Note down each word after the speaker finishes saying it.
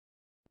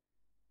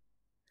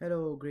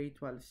Hello, grade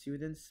 12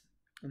 students.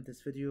 In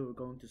this video, we're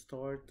going to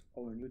start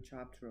our new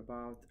chapter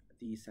about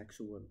the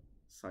sexual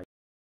cycle.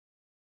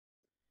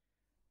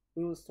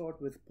 We will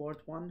start with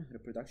part 1,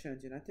 reproduction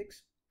and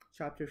genetics,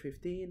 chapter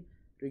 15,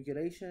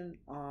 regulation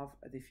of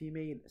the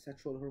female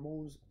sexual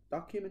hormones,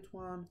 document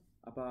 1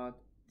 about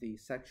the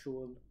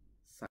sexual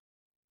cycle.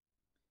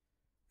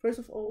 First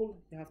of all,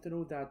 you have to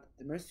know that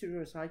the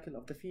menstrual cycle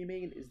of the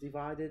female is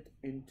divided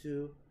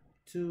into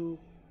two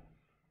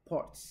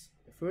parts.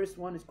 The first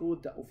one is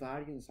called the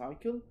ovarian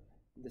cycle.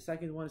 The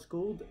second one is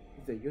called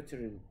the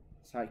uterine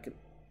cycle.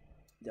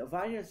 The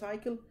ovarian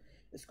cycle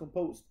is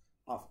composed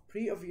of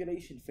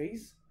pre-ovulation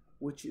phase,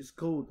 which is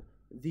called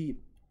the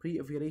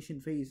pre-ovulation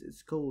phase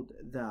is called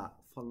the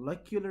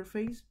follicular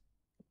phase,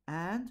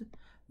 and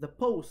the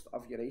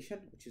post-ovulation,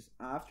 which is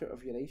after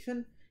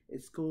ovulation,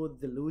 is called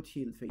the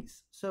luteal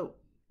phase. So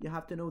you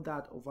have to know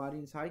that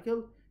ovarian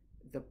cycle,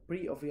 the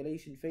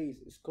pre-ovulation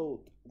phase is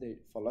called the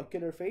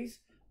follicular phase,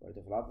 or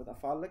development of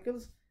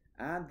follicles,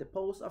 and the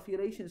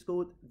post-ovulation is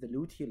called the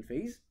luteal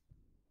phase.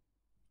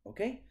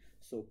 Okay,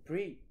 so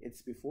pre,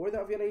 it's before the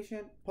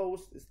ovulation,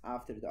 post is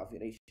after the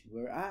ovulation,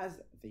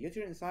 whereas the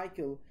uterine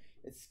cycle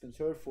is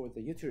concerned for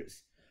the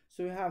uterus.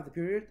 So we have the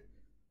period,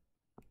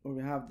 or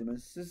we have the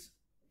menses,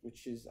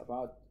 which is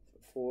about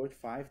 4 to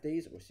 5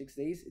 days or 6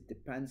 days, it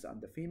depends on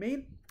the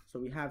female. So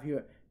we have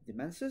here the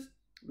menses,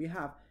 we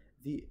have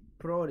the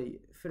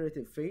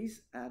proliferative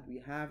phase, and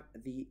we have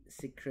the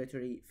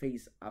secretory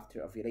phase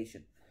after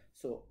ovulation.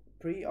 So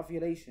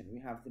pre-ovulation, we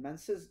have the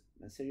menses,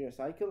 menstrual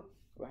cycle,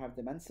 we have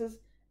the menses,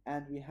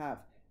 and we have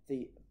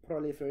the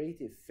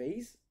proliferative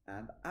phase,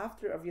 and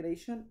after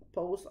ovulation,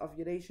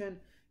 post-ovulation,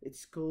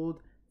 it's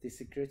called the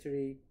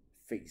secretory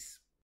phase.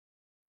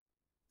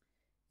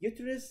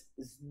 Uterus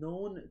is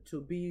known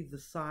to be the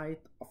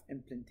site of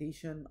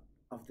implantation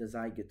of the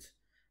zygote,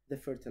 the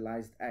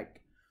fertilized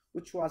egg,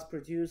 which was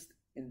produced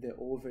in the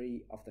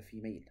ovary of the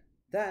female.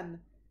 Then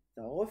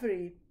the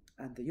ovary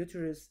and the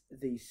uterus,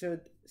 they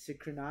should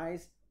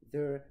synchronize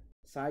their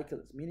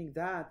cycles, meaning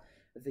that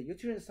the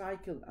uterine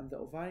cycle and the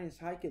ovarian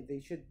cycle, they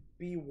should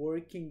be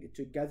working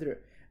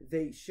together.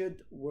 They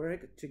should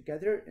work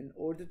together in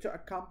order to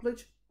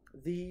accomplish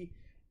the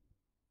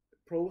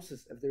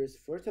process, if there is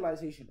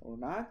fertilization or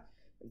not.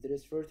 If there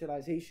is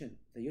fertilization,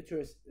 the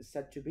uterus is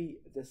said to be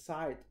the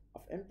site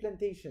of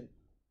implantation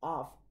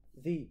of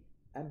the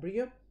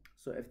embryo.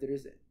 So if there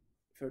is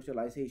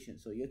fertilization,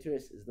 so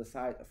uterus is the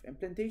site of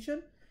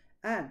implantation.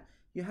 And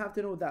you have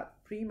to know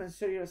that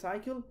premenstrual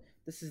cycle,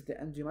 this is the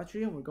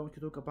endometrium. We're going to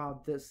talk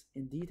about this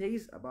in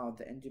details about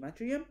the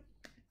endometrium,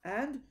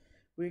 and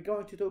we're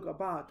going to talk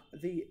about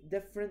the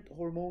different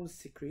hormones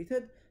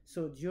secreted.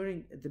 So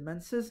during the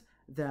menses,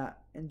 the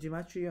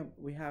endometrium,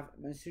 we have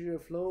menstrual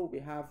flow, we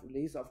have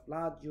release of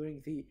blood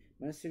during the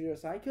menstrual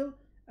cycle,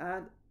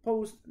 and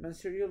post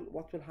menstrual,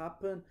 what will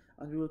happen,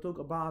 and we will talk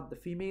about the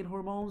female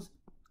hormones,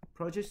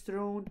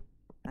 progesterone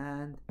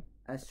and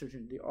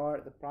estrogen. They are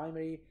the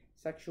primary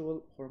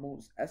sexual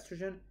hormones,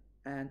 estrogen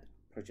and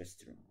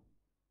progesterone.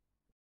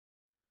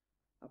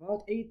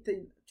 About 8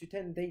 to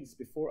 10 days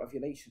before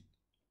ovulation,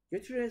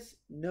 uterus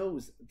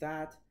knows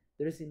that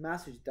there is a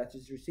message that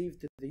is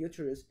received to the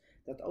uterus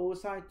that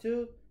oocyte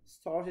 2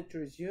 started to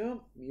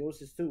resume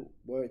meiosis 2,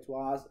 where it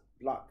was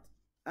blocked,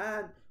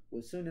 and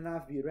will soon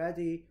enough be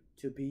ready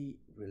to be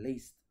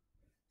released.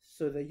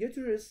 So the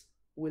uterus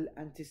will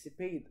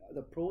anticipate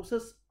the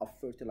process of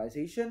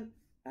fertilization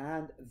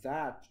and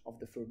that of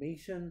the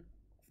formation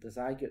of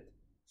the zygote.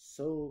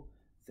 So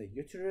the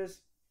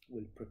uterus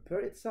will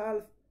prepare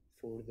itself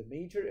for the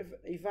major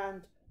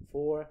event,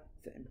 for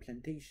the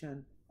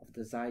implantation of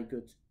the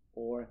zygote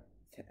or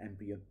the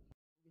embryo.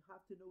 You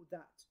have to know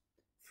that.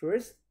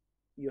 First,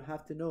 you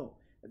have to know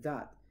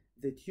that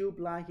the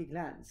tube-like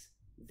glands,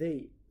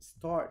 they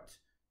start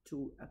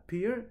to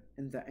appear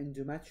in the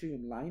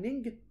endometrium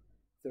lining.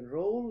 The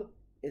role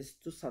is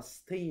to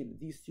sustain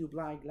these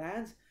tube-like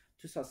glands,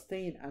 to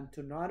sustain and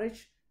to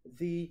nourish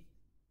the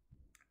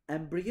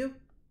embryo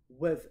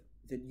with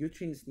the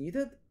nutrients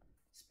needed.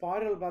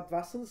 Spiral blood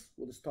vessels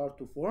will start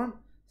to form.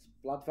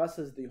 Blood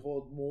vessels, they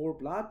hold more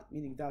blood,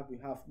 meaning that we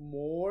have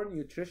more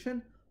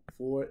nutrition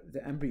for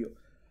the embryo.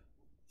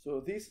 So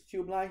these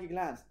tube-like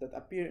glands that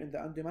appear in the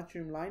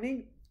endometrium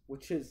lining,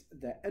 which is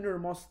the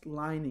innermost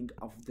lining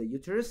of the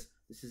uterus,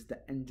 this is the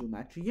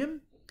endometrium.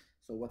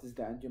 So what is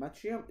the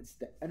endometrium? It's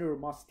the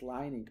innermost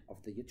lining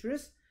of the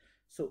uterus.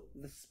 So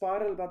the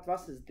spiral blood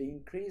vessels, they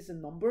increase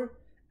in number,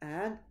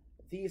 and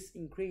these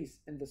increase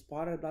in the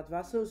spiral blood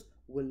vessels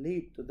will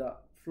lead to the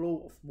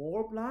flow of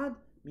more blood,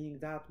 meaning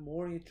that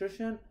more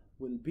nutrition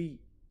will be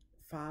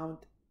found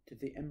to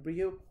the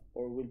embryo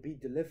or will be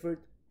delivered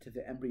to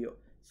the embryo.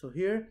 So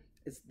here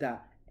is the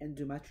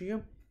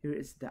endometrium, here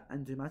is the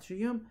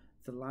endometrium,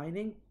 the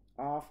lining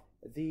of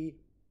the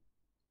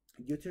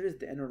uterus,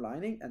 the inner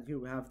lining, and here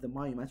we have the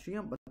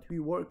myometrium, but we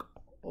work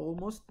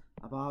almost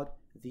about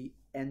the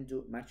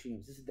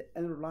endometrium. This is the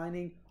inner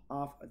lining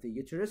of the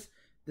uterus.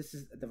 This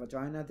is the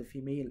vagina, the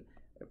female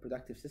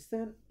reproductive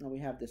system, and we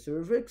have the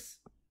cervix.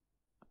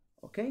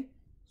 Okay,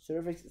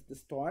 cervix is the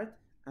start,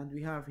 and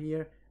we have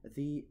here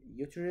the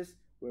uterus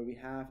where we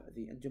have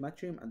the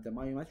endometrium and the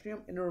myometrium.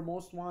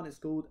 Innermost one is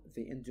called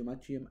the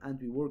endometrium, and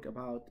we work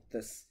about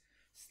this.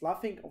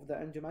 Sloughing of the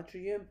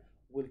endometrium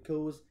will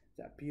cause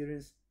the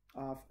appearance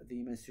of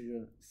the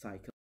menstrual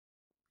cycle.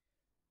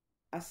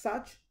 As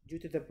such, due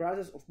to the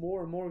presence of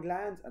more and more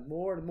glands and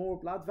more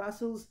blood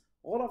vessels,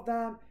 all of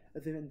them,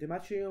 the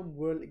endometrium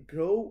will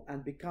grow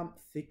and become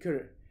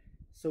thicker.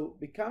 So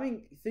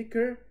becoming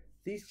thicker,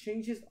 these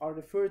changes are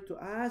referred to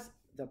as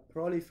the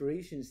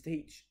proliferation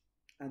stage,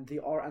 and they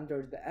are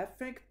under the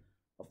effect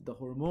of the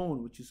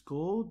hormone which is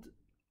called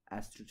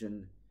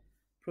estrogen,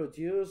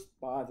 produced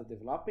by the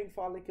developing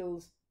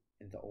follicles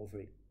in the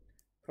ovary.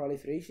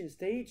 Proliferation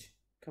stage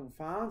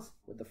confounds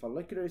with the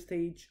follicular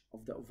stage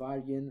of the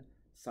ovarian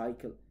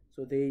cycle,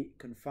 so they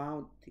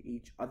confound to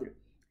each other.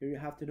 Here you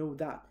have to know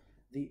that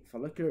the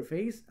follicular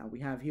phase, and we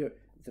have here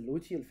the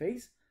luteal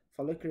phase,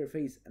 follicular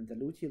phase and the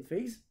luteal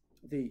phase.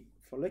 The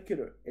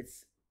follicular,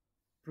 it's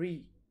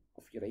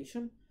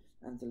pre-ovulation,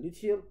 and the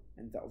luteal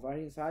and the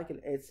ovarian cycle,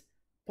 it's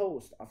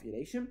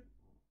post-ovulation.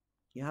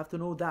 You have to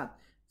know that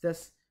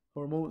this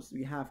hormones,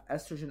 we have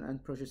estrogen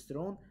and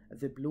progesterone.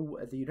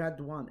 The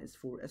red one is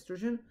for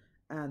estrogen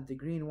and the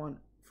green one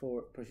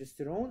for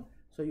progesterone.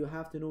 So you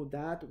have to know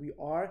that we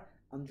are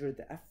under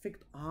the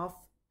effect of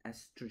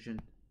estrogen,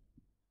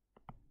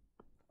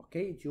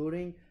 okay,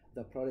 during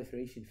the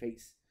proliferation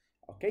phase.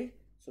 Okay,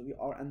 so we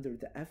are under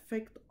the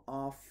effect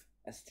of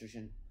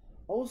estrogen.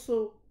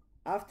 Also,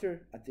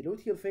 after at the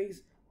luteal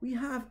phase, we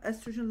have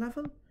estrogen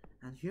level,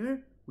 and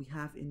here we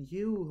have a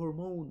new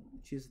hormone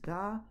which is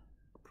the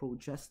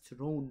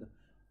progesterone,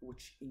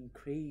 which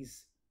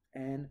increase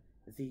in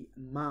the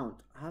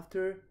amount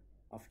after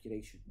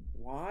ovulation.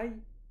 Why?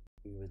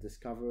 We will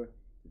discover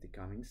in the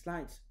coming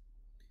slides.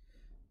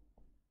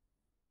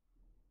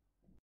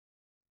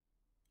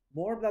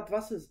 More blood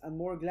vessels and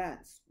more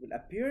glands will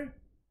appear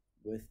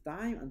with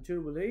time until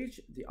we reach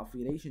the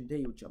ovulation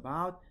day, which is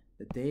about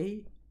the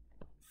day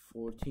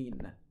 14.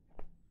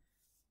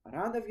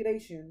 Around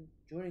ovulation,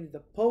 during the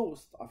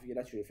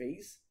post-ovulatory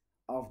phase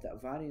of the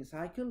ovarian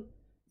cycle,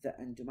 the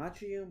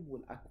endometrium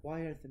will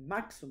acquire the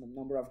maximum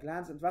number of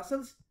glands and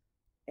vessels.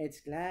 Its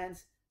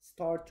glands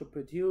start to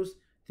produce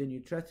the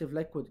nutritive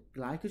liquid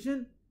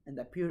glycogen and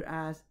appear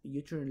as a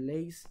uterine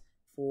lace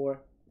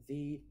for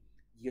the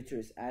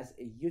uterus, as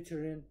a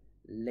uterine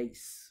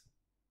lace.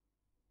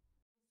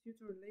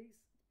 Uterine lace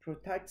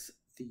protects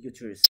the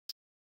uterus.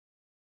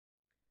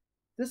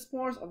 This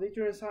part of the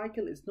uterine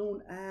cycle is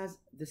known as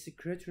the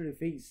secretory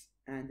phase,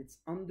 and it's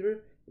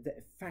under the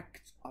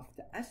effect of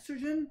the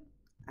estrogen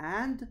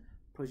and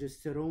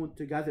progesterone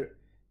together.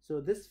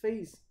 So this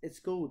phase is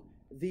called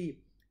the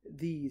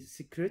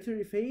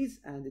secretory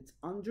phase, and it's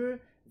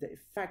under the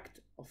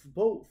effect of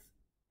both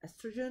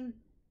estrogen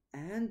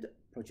and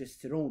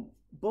progesterone,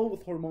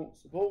 both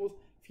hormones, both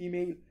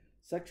female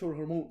sexual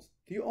hormones.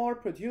 They are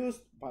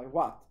produced by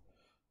what?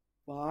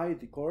 By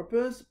the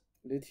corpus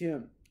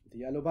luteum, the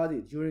yellow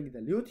body, during the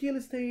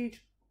luteal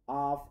stage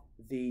of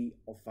the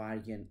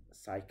ovarian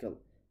cycle.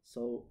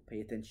 So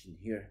pay attention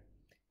here.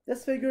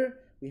 This figure,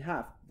 we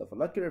have the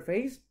follicular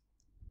phase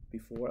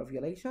before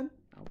ovulation,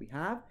 and we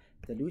have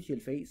the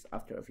luteal phase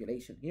after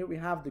ovulation. Here we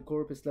have the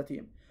corpus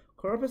luteum.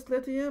 Corpus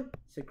luteum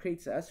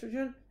secretes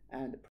estrogen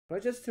and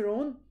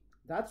progesterone.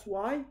 That's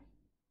why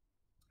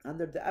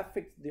under the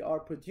effect they are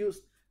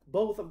produced,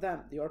 both of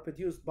them, they are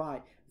produced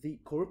by the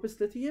corpus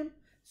luteum.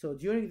 So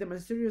during the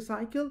menstrual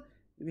cycle,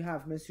 we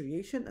have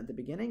menstruation at the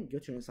beginning,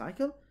 uterine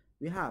cycle.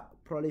 We have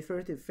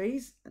proliferative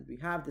phase, and we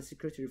have the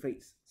secretory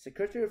phase.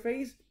 Secretory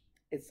phase,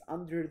 it's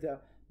under the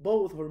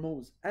both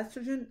hormones,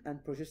 estrogen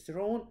and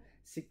progesterone,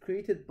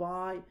 secreted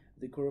by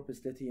the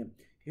corpus luteum.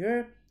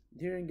 Here,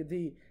 during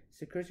the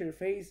secretory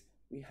phase,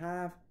 we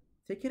have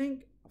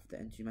thickening of the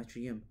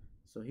endometrium.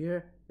 So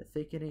here, the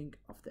thickening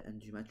of the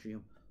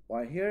endometrium.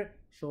 While here,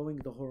 showing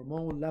the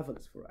hormone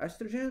levels for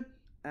estrogen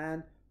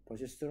and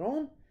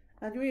progesterone.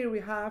 And here we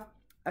have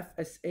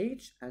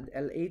FSH and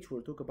LH.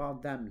 We'll talk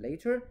about them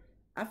later.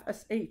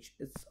 FSH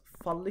is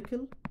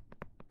follicle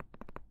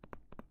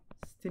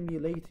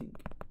stimulating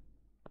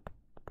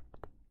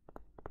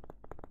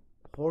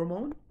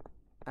hormone,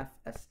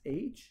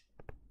 FSH,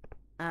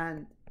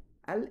 and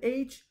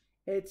LH,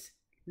 it's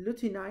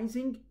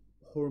luteinizing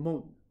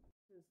hormone.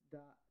 This is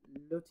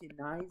the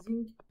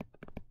luteinizing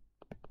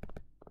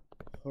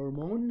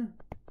hormone,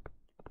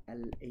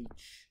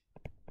 LH.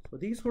 So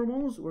these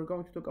hormones, we're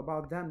going to talk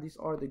about them. These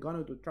are the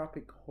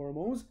gonadotropic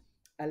hormones,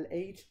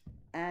 LH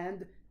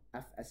and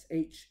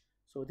FSH.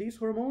 So these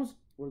hormones,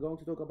 we're going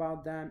to talk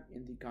about them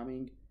in the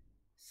coming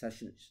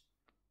sessions.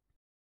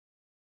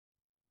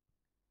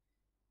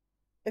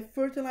 If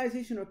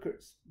fertilization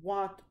occurs,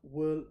 what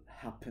will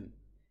happen?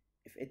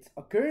 If it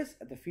occurs,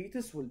 the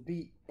fetus will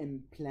be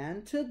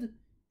implanted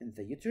in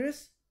the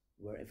uterus,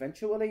 where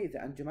eventually the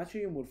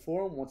endometrium will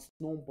form what's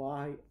known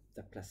by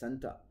the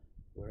placenta.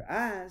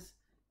 Whereas,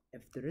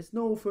 if there is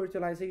no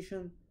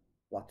fertilization,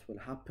 what will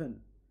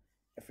happen?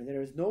 If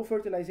there is no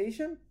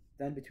fertilization,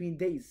 then between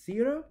days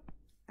 0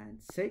 and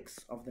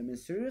 6 of the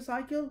menstrual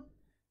cycle,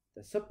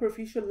 the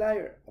superficial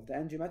layer of the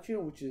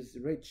endometrium, which is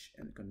rich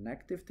in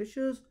connective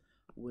tissues,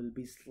 will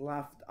be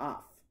sloughed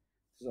off.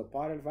 So the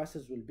parallel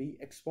vessels will be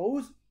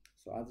exposed.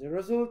 So as a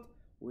result,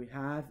 we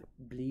have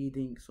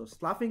bleeding. So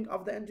sloughing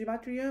of the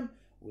endometrium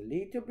will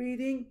lead to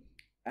bleeding,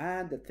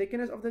 and the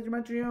thickness of the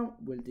endometrium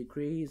will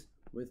decrease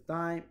with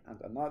time,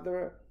 and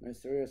another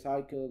menstrual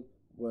cycle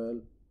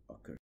will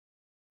occur.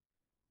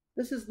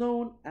 This is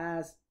known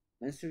as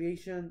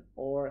menstruation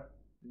or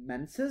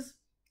menses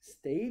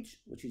stage,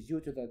 which is due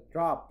to the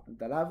drop in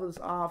the levels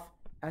of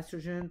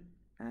estrogen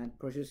and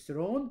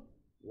progesterone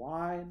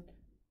while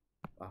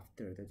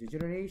after the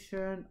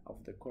degeneration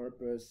of the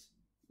corpus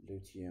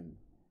luteum.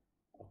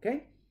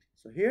 Okay,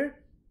 so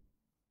here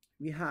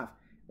we have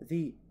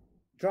the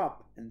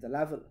drop in the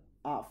level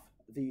of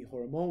the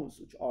hormones,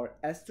 which are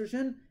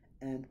estrogen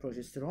and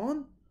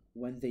progesterone.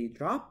 When they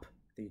drop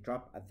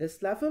at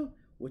this level,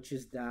 which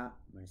is the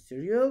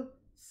menstrual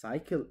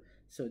cycle.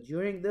 So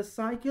during this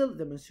cycle,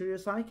 the menstrual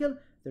cycle,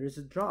 there is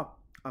a drop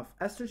of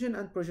estrogen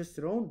and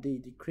progesterone. They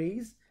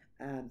decrease,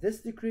 and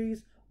this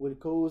decrease will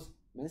cause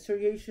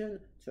menstruation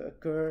to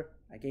occur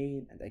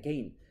again and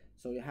again.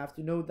 So you have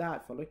to know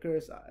that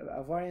follicular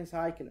ovarian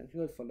cycle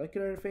includes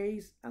follicular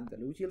phase and the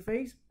luteal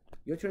phase.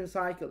 Uterine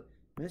cycle,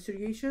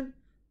 menstruation,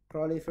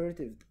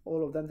 proliferative,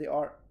 all of them, they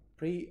are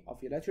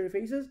pre-ovulatory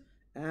phases,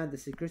 and the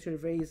secretory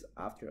phase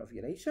after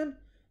ovulation.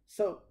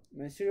 So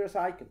menstrual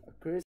cycle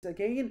occurs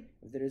again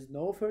if there is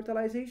no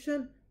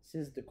fertilization,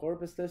 since the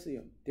corpus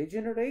luteum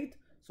degenerate.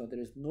 So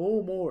there is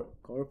no more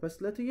corpus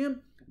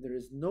luteum, there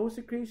is no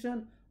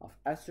secretion of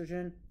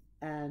estrogen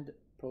and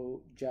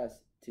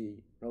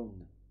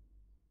progesterone.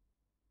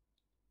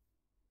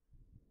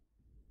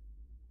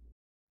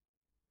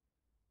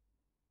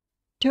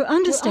 To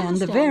understand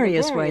the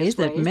various ways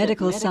that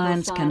medical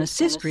science can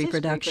assist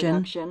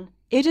reproduction,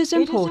 it is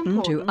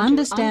important to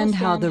understand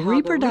how the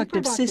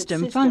reproductive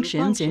system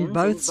functions in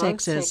both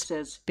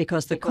sexes,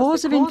 because the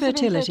cause of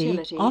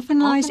infertility often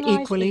lies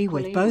equally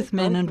with both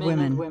men and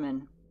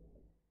women.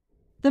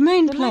 The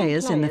main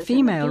players in the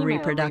female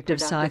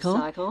reproductive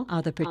cycle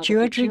are the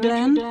pituitary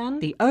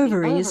gland, the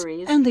ovaries,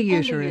 and the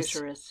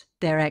uterus.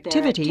 Their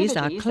activities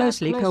are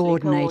closely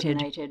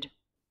coordinated.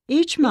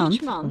 Each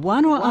month,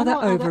 one or other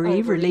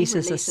ovary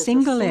releases a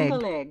single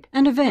egg,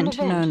 an event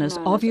known as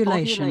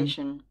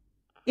ovulation.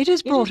 It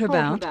is brought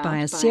about by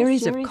a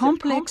series of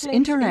complex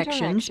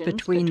interactions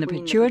between the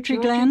pituitary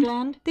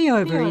gland, the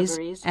ovaries,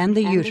 and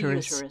the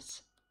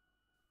uterus.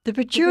 The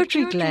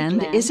pituitary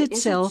gland is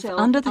itself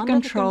under the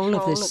control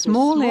of this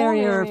small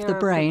area of the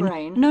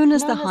brain known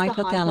as the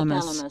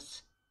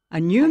hypothalamus. A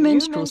new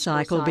menstrual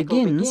cycle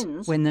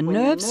begins when the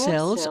nerve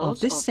cells of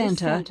this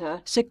center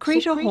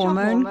secrete a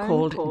hormone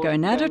called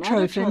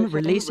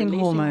gonadotrophin-releasing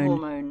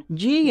hormone,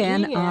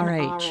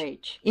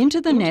 GnRH,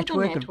 into the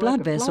network of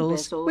blood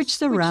vessels which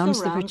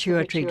surrounds the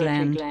pituitary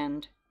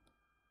gland.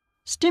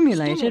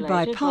 Stimulated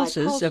by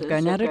pulses of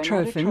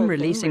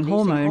gonadotrophin-releasing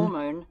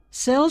hormone,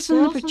 cells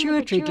in the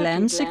pituitary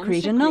gland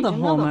secrete another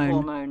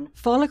hormone,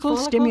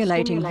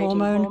 follicle-stimulating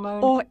hormone,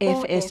 or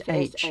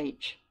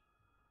FSH.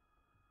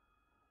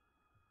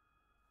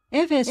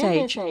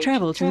 FSH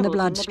travels in the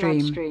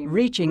bloodstream,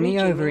 reaching the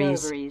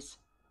ovaries.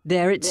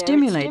 There it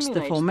stimulates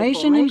the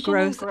formation and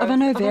growth of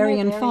an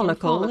ovarian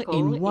follicle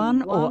in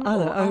one or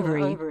other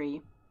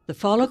ovary. The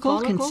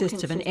follicle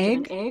consists of an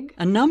egg,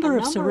 a number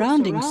of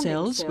surrounding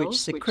cells which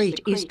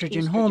secrete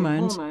estrogen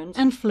hormones,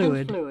 and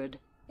fluid.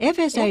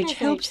 FSH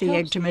helps the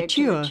egg to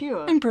mature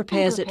and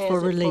prepares it for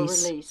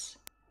release.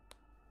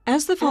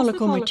 As the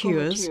follicle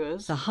matures,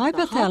 the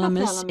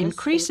hypothalamus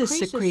increases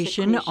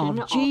secretion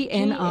of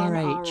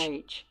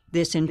GnRH.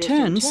 This in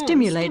turn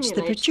stimulates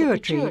the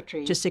pituitary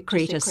to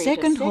secrete a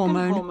second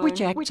hormone which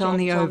acts on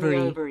the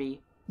ovary.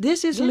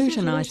 This is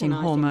luteinizing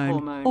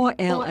hormone, or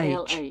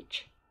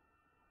LH.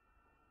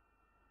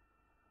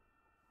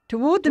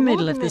 Toward the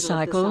middle of the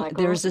cycle,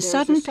 there is a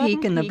sudden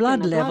peak in the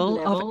blood level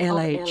of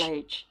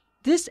LH.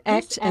 This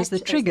acts as the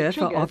trigger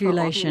for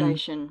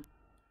ovulation.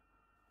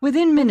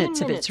 Within minutes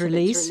of its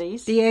release,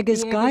 the egg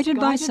is guided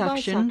by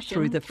suction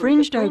through the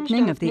fringed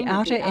opening of the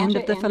outer end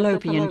of the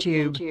fallopian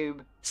tube,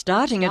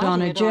 starting it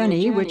on a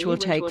journey which will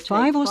take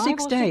 5 or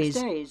 6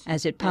 days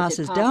as it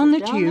passes down the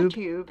tube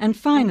and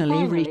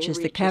finally reaches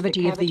the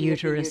cavity of the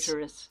uterus.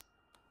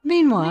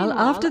 Meanwhile,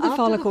 after the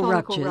follicle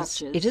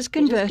ruptures, it is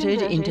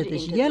converted into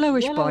this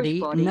yellowish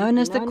body known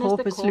as the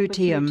corpus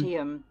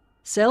luteum.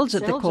 Cells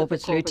at the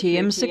corpus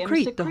luteum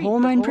secrete the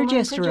hormone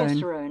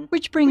progesterone,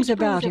 which brings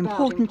about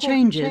important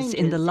changes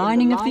in the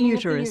lining of the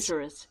uterus,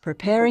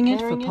 preparing it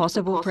for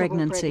possible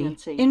pregnancy.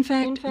 In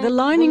fact, the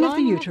lining of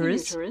the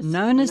uterus,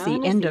 known as the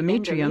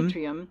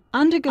endometrium,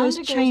 undergoes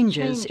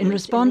changes in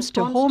response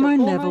to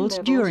hormone levels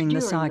during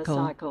the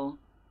cycle.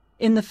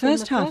 In the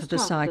first half of the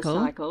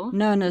cycle,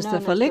 known as the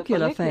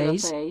follicular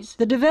phase,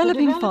 the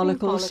developing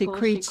follicle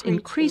secretes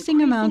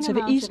increasing amounts of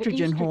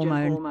estrogen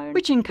hormone,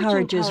 which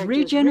encourages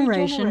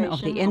regeneration of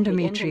the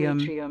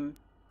endometrium.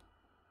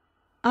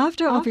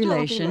 After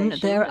ovulation,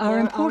 there are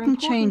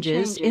important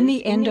changes in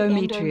the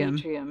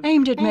endometrium,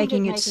 aimed at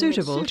making it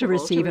suitable to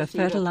receive a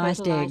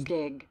fertilized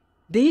egg.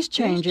 These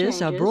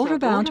changes are brought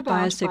about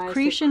by a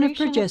secretion of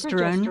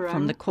progesterone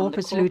from the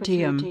corpus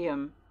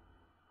luteum.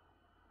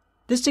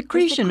 The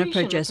secretion of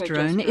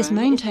progesterone is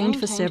maintained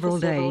for several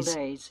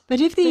days, but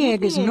if the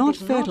egg is not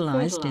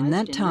fertilized in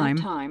that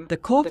time, the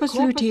corpus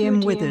luteum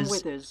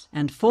withers,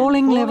 and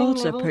falling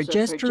levels of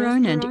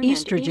progesterone and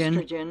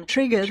estrogen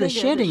trigger the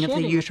shedding of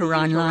the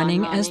uterine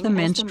lining as the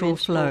menstrual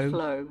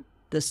flow.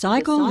 The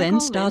cycle then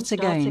starts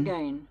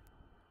again.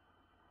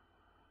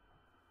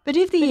 But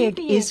if the egg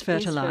is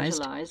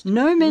fertilized,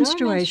 no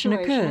menstruation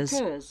occurs,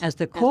 as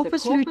the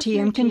corpus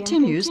luteum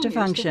continues to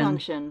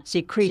function,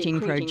 secreting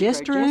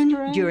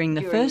progesterone during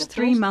the first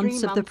 3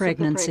 months of the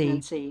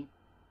pregnancy.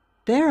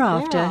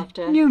 Thereafter,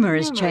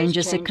 numerous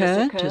changes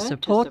occur to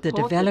support the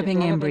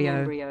developing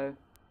embryo.